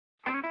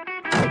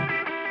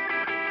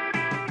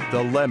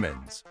The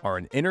Lemons are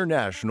an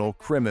international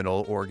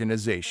criminal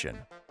organization.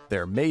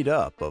 They're made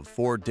up of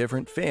 4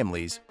 different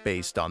families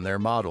based on their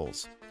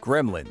models: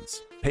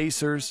 Gremlins,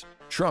 Pacers,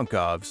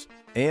 Trunkovs,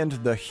 and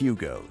the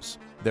Hugos.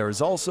 There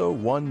is also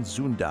one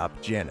Zundap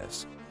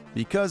genus.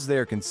 Because they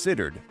are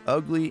considered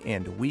ugly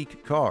and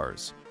weak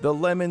cars, the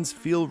Lemons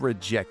feel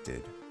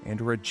rejected and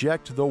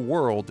reject the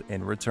world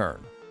in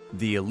return.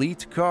 The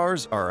elite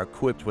cars are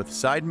equipped with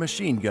side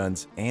machine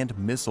guns and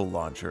missile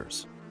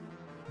launchers.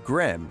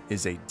 Grem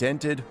is a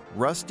dented,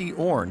 rusty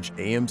orange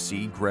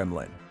AMC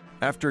Gremlin.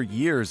 After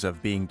years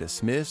of being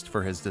dismissed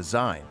for his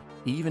design,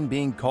 even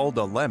being called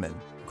a lemon,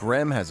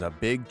 Grem has a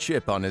big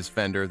chip on his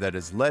fender that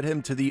has led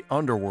him to the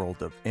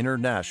underworld of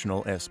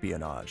international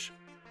espionage.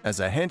 As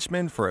a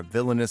henchman for a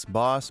villainous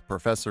boss,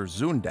 Professor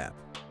Zundap,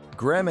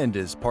 Grem and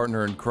his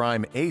partner in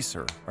crime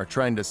Acer are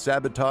trying to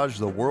sabotage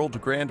the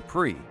World Grand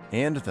Prix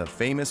and the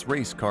famous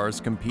race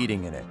cars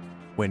competing in it.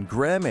 When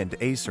Grem and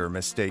Acer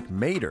mistake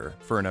Mater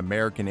for an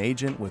American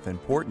agent with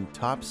important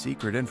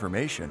top-secret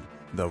information,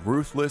 the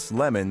ruthless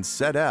Lemons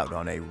set out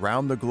on a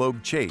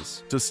round-the-globe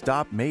chase to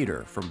stop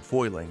Mater from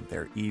foiling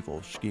their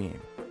evil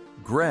scheme.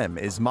 Grem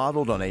is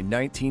modeled on a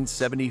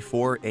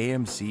 1974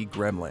 AMC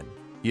Gremlin.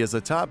 He has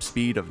a top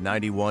speed of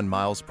 91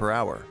 miles per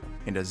hour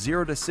and a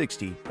 0 to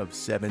 60 of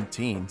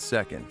 17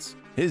 seconds.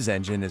 His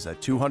engine is a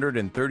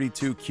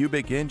 232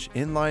 cubic inch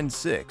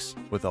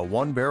inline-6 with a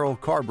 1-barrel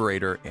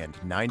carburetor and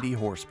 90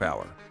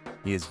 horsepower.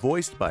 He is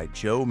voiced by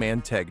Joe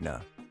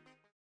Mantegna.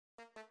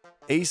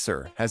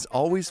 Acer has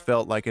always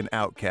felt like an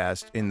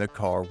outcast in the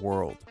car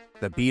world.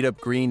 The beat-up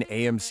green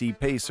AMC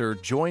Pacer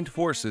joined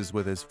forces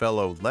with his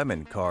fellow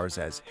Lemon cars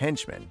as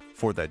henchmen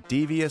for the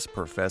devious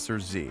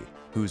Professor Z,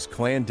 whose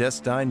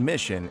clandestine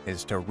mission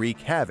is to wreak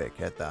havoc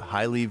at the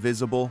highly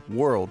visible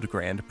World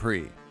Grand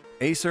Prix.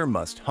 Acer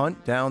must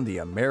hunt down the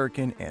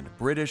American and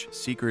British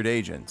secret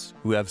agents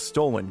who have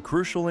stolen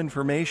crucial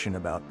information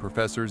about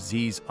Professor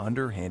Z's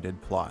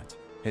underhanded plot.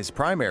 His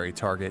primary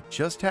target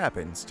just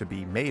happens to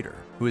be Mater,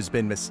 who has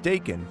been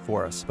mistaken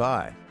for a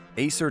spy.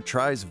 Acer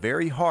tries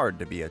very hard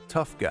to be a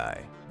tough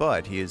guy,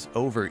 but he is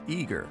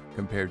overeager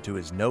compared to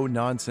his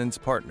no-nonsense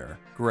partner,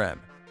 Grem.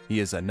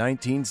 He is a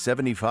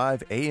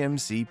 1975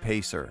 AMC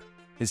Pacer.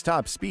 His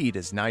top speed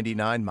is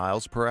 99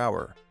 miles per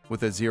hour,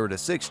 with a 0 to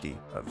 60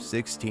 of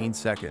 16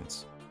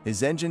 seconds.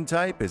 His engine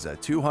type is a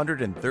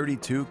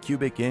 232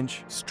 cubic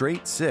inch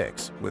straight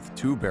 6 with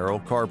 2-barrel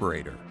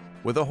carburetor,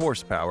 with a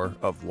horsepower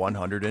of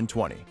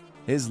 120.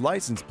 His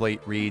license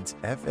plate reads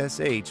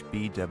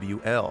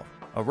FSH-BWL,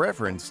 a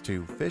reference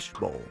to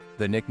Fishbowl,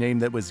 the nickname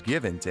that was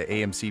given to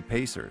AMC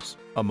Pacers,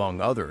 among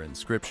other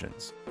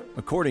inscriptions.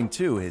 According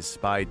to his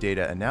spy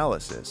data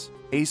analysis,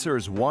 Acer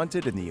is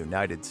wanted in the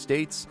United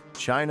States,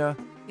 China,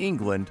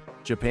 England,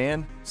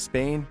 Japan,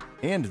 Spain,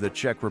 and the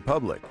Czech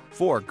Republic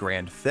for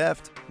grand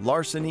theft,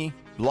 larceny,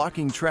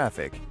 blocking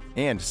traffic,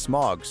 and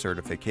smog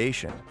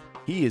certification.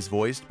 He is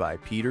voiced by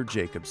Peter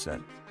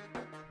Jacobson.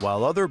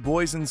 While other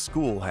boys in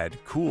school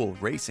had cool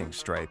racing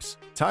stripes,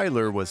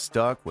 Tyler was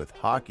stuck with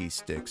hockey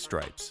stick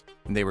stripes,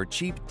 and they were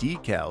cheap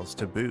decals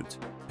to boot.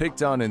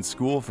 Picked on in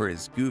school for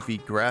his goofy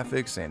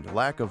graphics and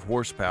lack of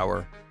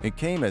horsepower, it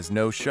came as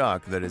no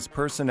shock that his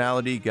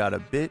personality got a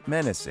bit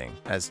menacing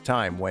as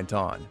time went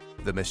on.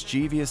 The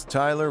mischievous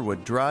Tyler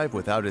would drive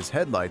without his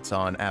headlights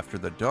on after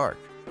the dark,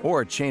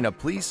 or chain a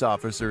police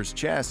officer's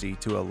chassis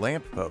to a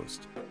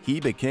lamppost. He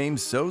became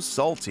so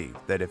salty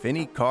that if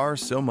any car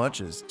so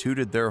much as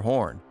tooted their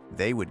horn,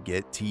 they would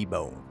get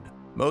T-boned.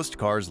 Most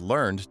cars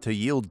learned to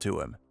yield to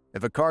him.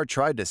 If a car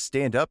tried to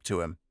stand up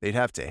to him, they'd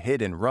have to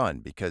hit and run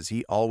because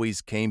he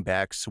always came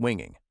back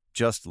swinging,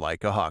 just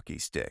like a hockey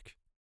stick.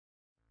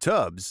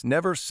 Tubbs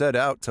never set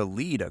out to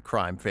lead a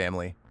crime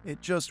family,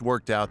 it just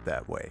worked out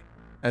that way.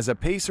 As a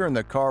pacer in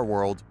the car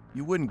world,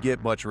 you wouldn't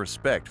get much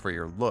respect for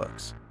your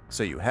looks,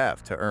 so you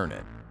have to earn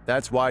it.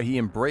 That's why he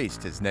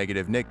embraced his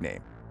negative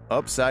nickname,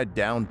 Upside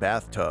Down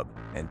Bathtub,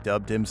 and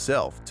dubbed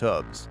himself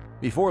Tubbs.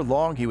 Before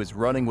long, he was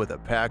running with a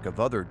pack of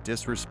other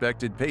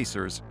disrespected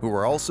pacers who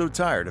were also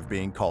tired of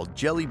being called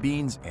jelly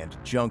beans and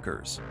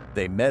junkers.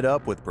 They met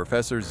up with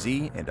Professor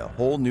Z and a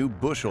whole new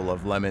bushel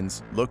of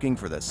lemons looking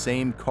for the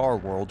same car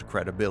world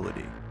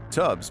credibility.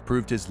 Tubbs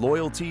proved his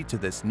loyalty to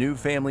this new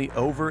family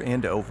over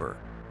and over,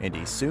 and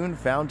he soon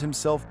found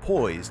himself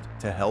poised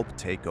to help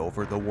take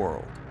over the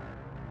world.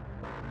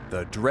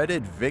 The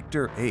dreaded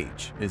Victor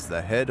H. is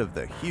the head of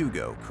the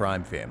Hugo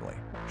crime family.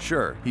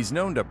 Sure, he's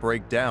known to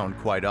break down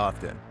quite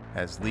often,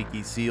 has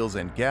leaky seals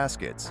and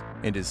gaskets,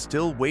 and is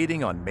still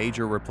waiting on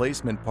major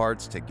replacement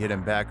parts to get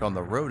him back on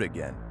the road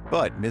again.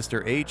 But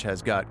Mr. H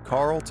has got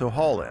Carl to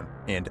haul him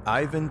and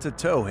Ivan to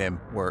tow him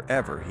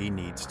wherever he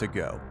needs to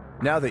go.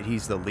 Now that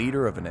he's the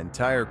leader of an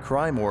entire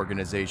crime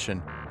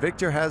organization,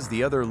 Victor has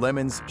the other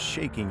lemons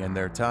shaking in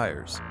their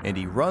tires, and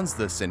he runs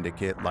the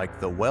syndicate like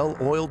the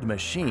well-oiled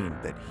machine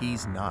that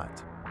he's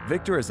not.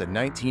 Victor is a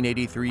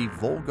 1983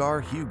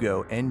 Volgar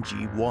Hugo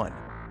NG1.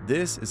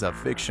 This is a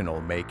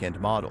fictional make and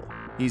model.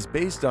 He's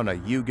based on a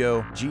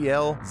Yugo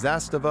GL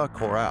Zastava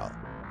Coral.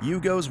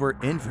 Yugos were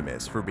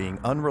infamous for being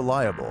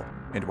unreliable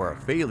and were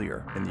a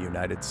failure in the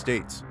United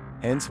States.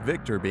 hence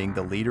Victor being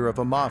the leader of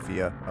a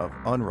mafia of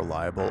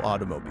unreliable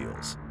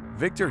automobiles.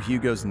 Victor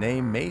Hugo's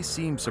name may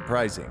seem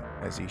surprising,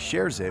 as he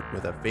shares it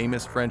with a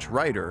famous French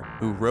writer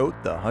who wrote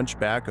The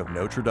Hunchback of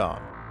Notre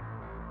Dame.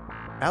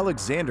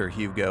 Alexander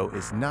Hugo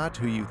is not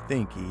who you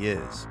think he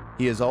is.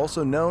 He is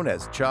also known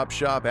as Chop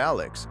Shop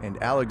Alex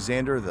and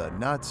Alexander the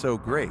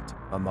Not-So-Great,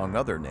 among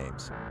other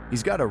names.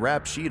 He's got a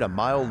rap sheet a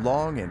mile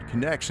long and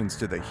connections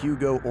to the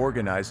Hugo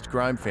organized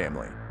crime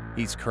family.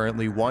 He's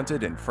currently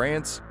wanted in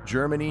France,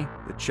 Germany,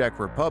 the Czech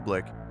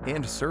Republic,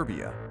 and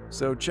Serbia,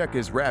 so check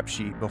his rap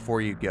sheet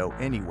before you go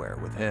anywhere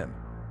with him.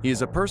 He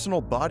is a personal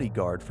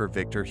bodyguard for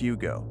Victor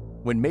Hugo.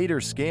 When Mater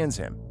scans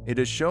him, it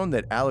is shown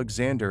that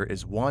Alexander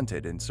is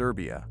wanted in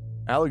Serbia.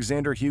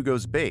 Alexander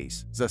Hugo's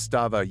base,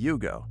 Zastava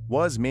Hugo,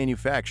 was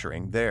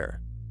manufacturing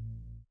there.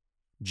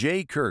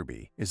 Jay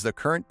Kirby is the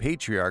current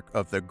patriarch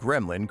of the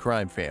Gremlin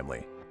crime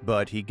family,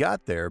 but he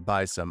got there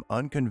by some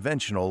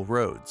unconventional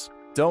roads.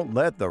 Don't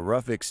let the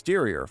rough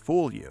exterior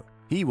fool you.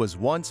 He was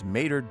once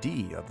Maître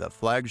d' of the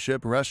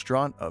flagship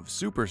restaurant of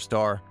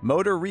superstar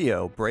Motor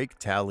Rio Break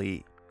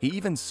Tally. He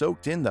even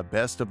soaked in the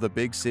best of the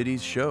big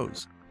city's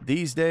shows.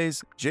 These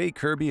days, Jay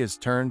Kirby has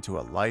turned to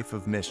a life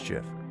of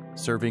mischief,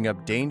 serving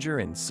up danger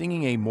and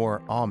singing a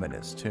more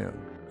ominous tune.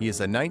 He is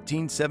a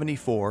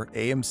 1974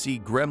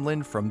 AMC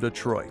Gremlin from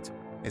Detroit.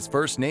 His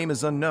first name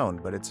is unknown,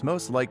 but it's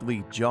most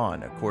likely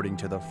John according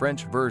to the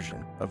French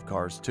version of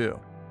Cars 2.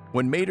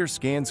 When Mater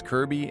scans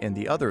Kirby and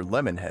the other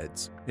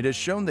Lemonheads, it is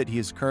shown that he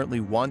is currently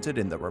wanted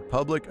in the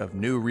Republic of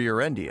New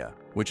Rear-Endia,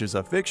 which is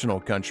a fictional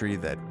country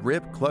that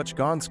Rip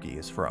Klutchkonsky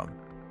is from.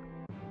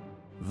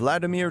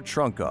 Vladimir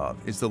Trunkov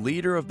is the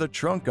leader of the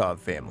Trunkov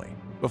family.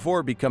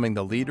 Before becoming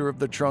the leader of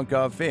the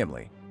Trunkov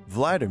family,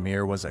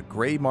 Vladimir was a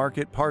gray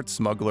market parts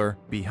smuggler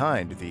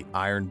behind the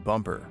Iron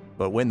Bumper.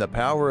 But when the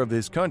power of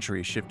his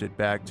country shifted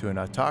back to an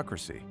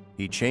autocracy,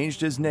 he changed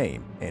his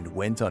name and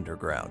went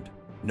underground.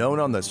 Known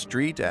on the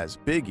street as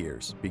Big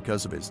Ears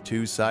because of his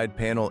two side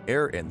panel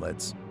air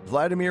inlets,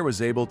 Vladimir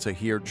was able to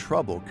hear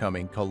trouble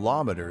coming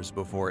kilometers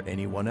before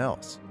anyone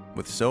else.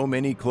 With so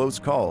many close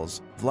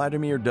calls,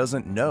 Vladimir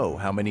doesn't know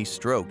how many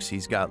strokes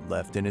he's got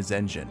left in his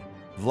engine.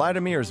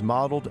 Vladimir is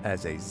modeled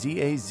as a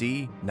ZAZ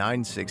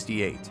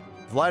 968.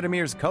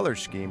 Vladimir's color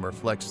scheme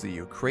reflects the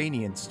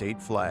Ukrainian state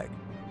flag.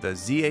 The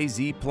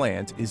ZAZ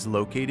plant is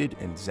located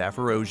in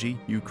Zaporozhye,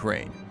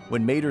 Ukraine.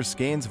 When Mater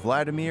scans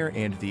Vladimir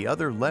and the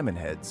other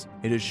Lemonheads,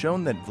 it is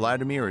shown that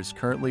Vladimir is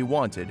currently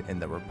wanted in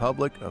the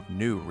Republic of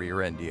New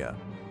Rear-Endia.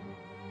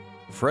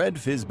 Fred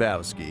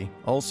Fizbowski,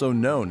 also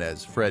known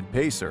as Fred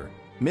Pacer,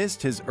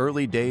 missed his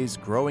early days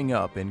growing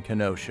up in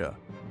Kenosha.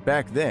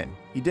 Back then,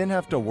 he didn't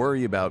have to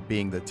worry about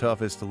being the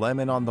toughest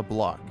lemon on the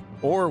block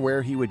or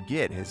where he would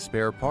get his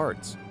spare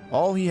parts.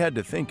 All he had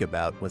to think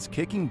about was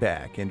kicking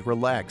back and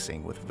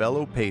relaxing with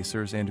fellow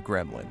Pacers and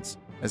Gremlins.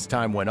 As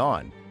time went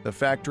on, the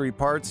factory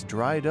parts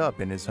dried up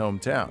in his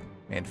hometown,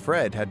 and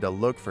Fred had to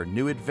look for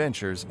new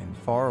adventures in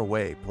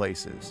faraway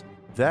places.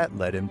 That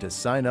led him to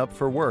sign up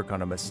for work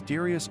on a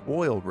mysterious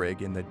oil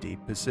rig in the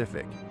deep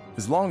Pacific.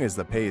 As long as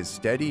the pay is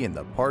steady and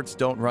the parts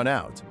don't run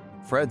out,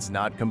 Fred's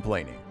not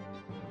complaining.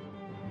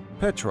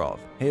 Petrov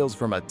hails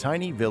from a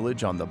tiny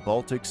village on the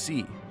Baltic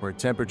Sea, where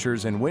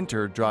temperatures in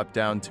winter drop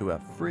down to a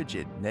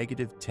frigid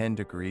 -10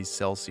 degrees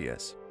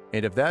Celsius.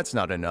 And if that's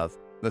not enough,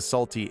 the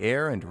salty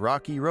air and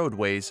rocky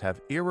roadways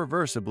have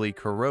irreversibly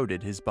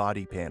corroded his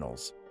body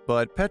panels.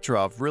 But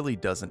Petrov really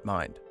doesn't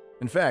mind.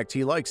 In fact,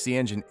 he likes the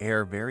engine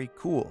air very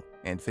cool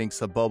and thinks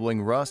the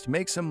bubbling rust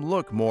makes him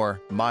look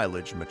more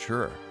mileage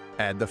mature.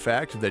 Add the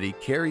fact that he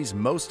carries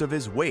most of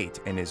his weight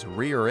in his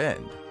rear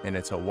end, and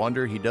it's a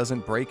wonder he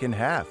doesn't break in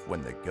half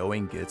when the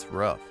going gets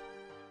rough.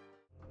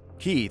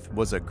 Keith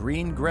was a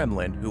green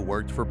gremlin who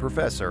worked for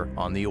Professor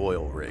on the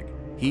oil rig.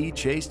 He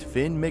chased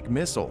Finn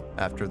McMissile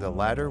after the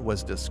latter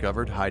was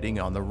discovered hiding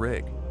on the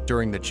rig.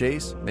 During the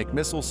chase,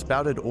 McMissile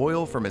spouted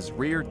oil from his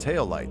rear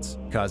taillights,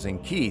 causing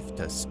Keith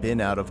to spin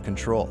out of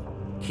control.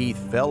 Keith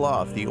fell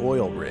off the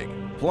oil rig,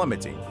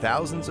 plummeting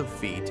thousands of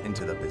feet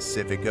into the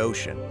Pacific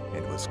Ocean,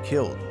 and was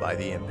killed by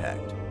the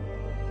impact.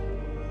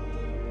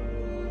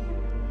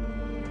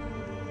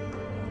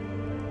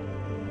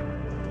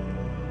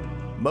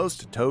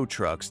 Most tow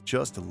trucks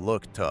just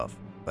look tough,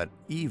 but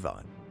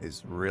Ivan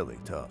is really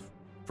tough.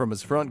 From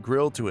his front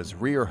grille to his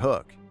rear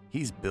hook,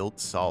 he's built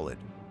solid.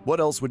 What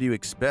else would you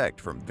expect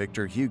from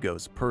Victor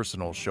Hugo's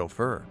personal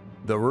chauffeur?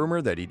 The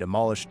rumor that he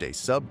demolished a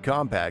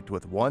subcompact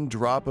with one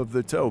drop of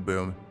the tow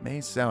boom may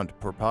sound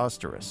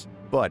preposterous,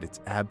 but it's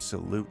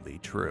absolutely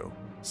true.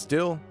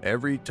 Still,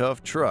 every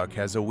tough truck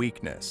has a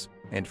weakness,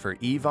 and for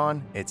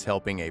Ivan, it's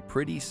helping a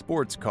pretty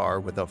sports car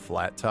with a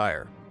flat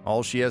tire.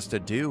 All she has to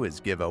do is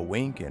give a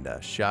wink and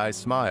a shy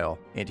smile,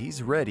 and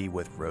he's ready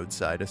with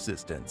roadside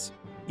assistance.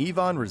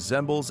 Ivan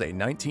resembles a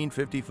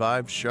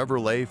 1955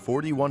 Chevrolet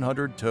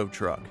 4100 tow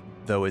truck,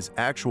 though his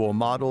actual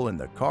model in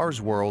the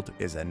Cars world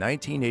is a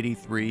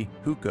 1983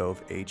 Hukov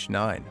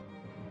H9.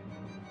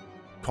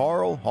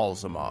 Karl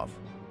Halzimov.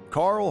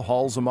 Karl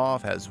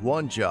Halzimov has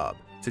one job: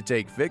 to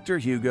take Victor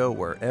Hugo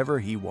wherever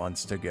he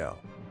wants to go.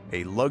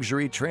 a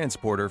luxury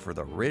transporter for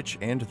the rich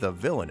and the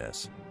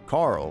villainous.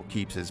 Carl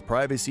keeps his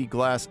privacy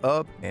glass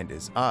up and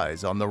his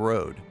eyes on the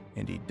road,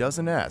 and he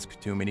doesn't ask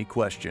too many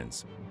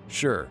questions.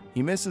 Sure,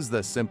 he misses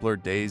the simpler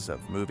days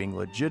of moving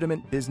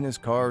legitimate business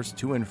cars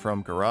to and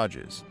from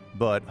garages,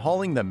 but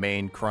hauling the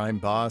main crime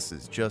boss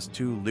is just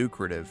too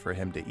lucrative for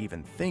him to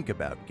even think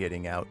about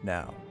getting out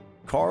now.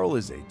 Carl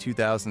is a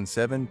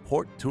 2007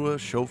 Porte-Tour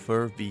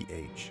Chauffeur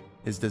VH.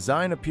 His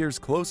design appears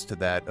close to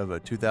that of a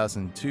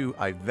 2002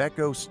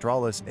 Iveco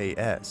Stralis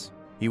AS.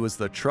 He was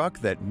the truck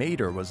that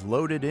Mater was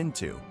loaded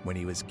into when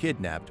he was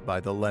kidnapped by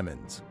the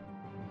Lemons.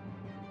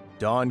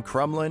 Don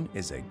Crumlin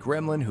is a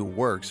gremlin who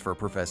works for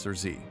Professor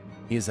Z.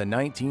 He is a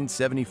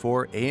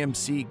 1974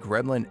 AMC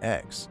Gremlin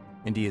X,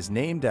 and he is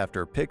named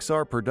after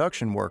Pixar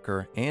production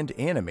worker and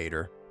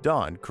animator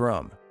Don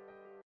Crumb.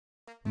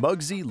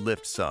 Muggsy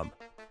Liftsum.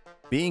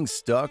 Being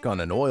stuck on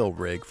an oil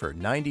rig for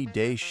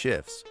 90-day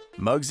shifts,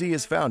 Muggsy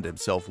has found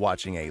himself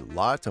watching a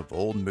lot of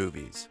old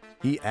movies.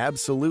 He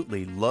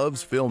absolutely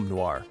loves film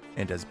noir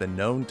and has been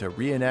known to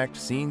reenact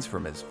scenes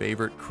from his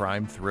favorite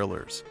crime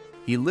thrillers.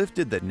 He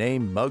lifted the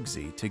name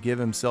Muggsy to give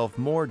himself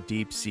more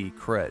deep-sea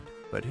cred,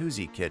 but who's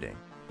he kidding?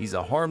 He's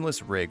a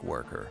harmless rig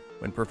worker.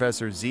 When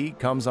Professor Z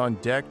comes on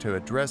deck to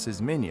address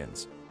his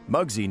minions,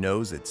 Muggsy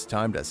knows it's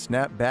time to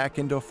snap back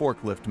into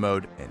forklift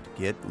mode and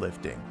get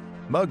lifting.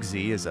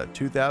 Muggsy is a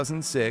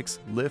 2006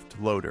 lift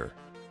loader.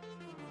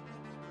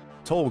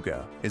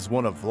 Tolga is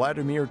one of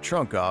Vladimir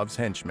Trunkov's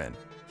henchmen.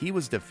 He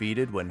was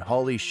defeated when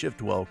Holly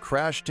Shiftwell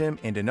crashed him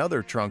and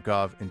another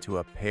Trunkov into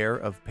a pair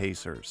of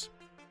pacers.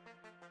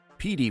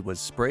 Petey was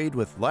sprayed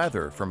with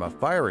lather from a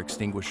fire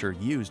extinguisher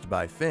used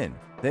by Finn,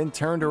 then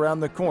turned around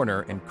the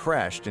corner and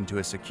crashed into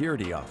a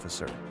security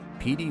officer.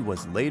 Petey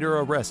was later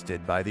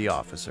arrested by the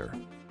officer.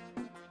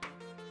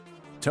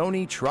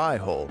 Tony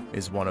Tryhole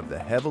is one of the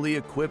heavily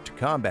equipped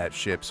combat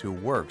ships who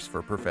works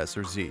for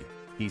Professor Z.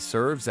 He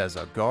serves as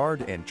a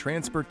guard and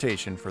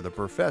transportation for the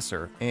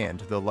Professor and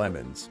the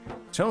Lemons.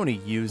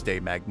 Tony used a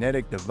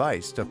magnetic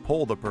device to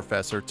pull the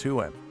Professor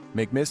to him.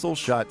 McMissile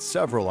shot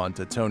several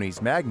onto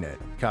Tony's magnet,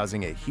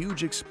 causing a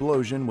huge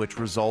explosion which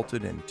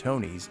resulted in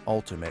Tony's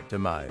ultimate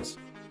demise.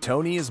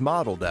 Tony is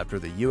modeled after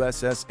the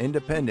USS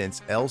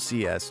Independence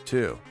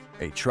LCS-2,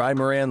 a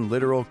trimaran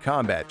littoral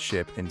combat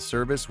ship in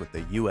service with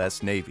the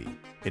U.S. Navy.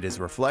 It is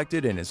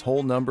reflected in his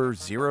hull number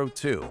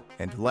 02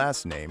 and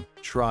last name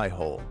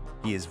Tryhole.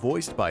 He is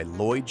voiced by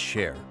Lloyd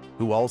Sher,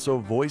 who also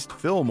voiced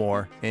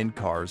Fillmore in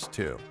Cars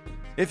 2.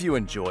 If you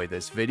enjoy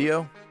this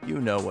video, you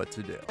know what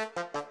to do.